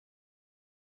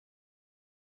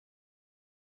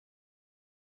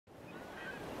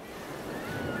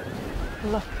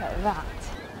Look at that.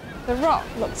 The rock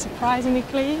looks surprisingly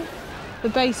clean. The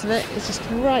base of it is just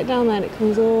right down there and it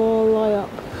comes all the way up.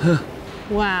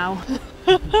 Wow.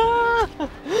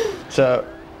 So,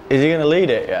 is he going to lead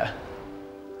it, yeah?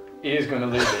 He is going to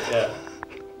lead it,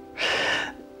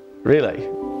 yeah. Really?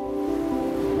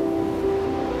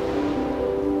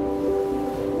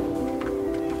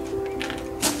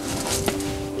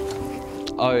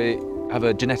 I have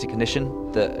a genetic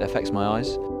condition that affects my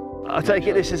eyes. I take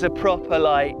it this is a proper,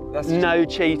 like, no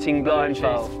cheating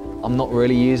blindfold. I'm not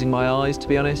really using my eyes, to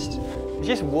be honest. You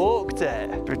just walked it.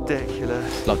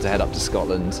 Ridiculous. I'd love to head up to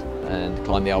Scotland and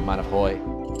climb the Old Man of Hoy.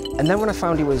 And then when I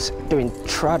found he was doing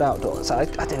trad outdoors, I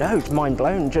don't know, mind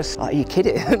blown, just like, are you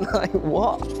kidding? Like,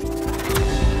 what?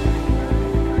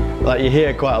 Like, you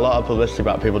hear quite a lot of publicity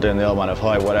about people doing the Old Man of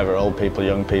Hoy, whatever, old people,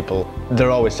 young people.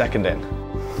 They're always second in.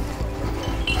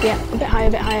 Yeah, a bit higher,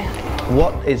 a bit higher.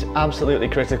 What is absolutely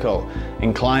critical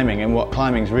in climbing, and what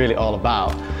climbing's really all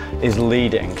about, is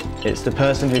leading. It's the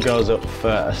person who goes up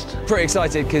first. Pretty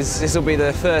excited because this will be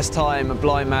the first time a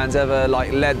blind man's ever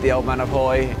led the Old Man of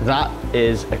Hoy. That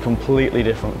is a completely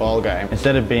different ball game.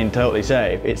 Instead of being totally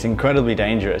safe, it's incredibly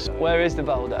dangerous. Where is the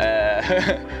boulder?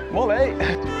 Molly!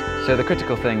 So the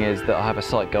critical thing is that I have a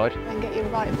sight guide. And get your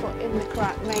right foot in the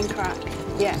crack, main crack.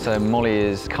 Yeah. So Molly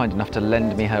is kind enough to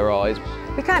lend me her eyes.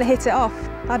 We kind of hit it off.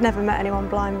 I'd never met anyone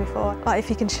blind before. Like, if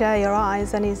you can share your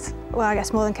eyes, then he's, well, I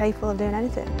guess more than capable of doing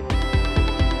anything.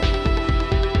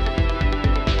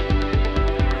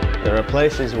 There are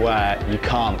places where you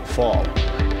can't fall.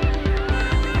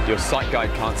 Your sight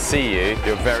guide can't see you.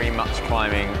 You're very much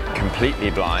climbing completely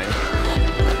blind.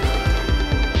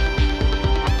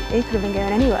 He could have been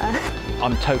going anywhere.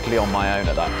 I'm totally on my own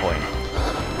at that point.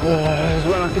 This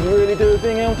is when I could really do with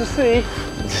being able to see.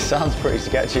 It sounds pretty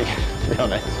sketchy, to be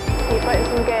honest. Keep waiting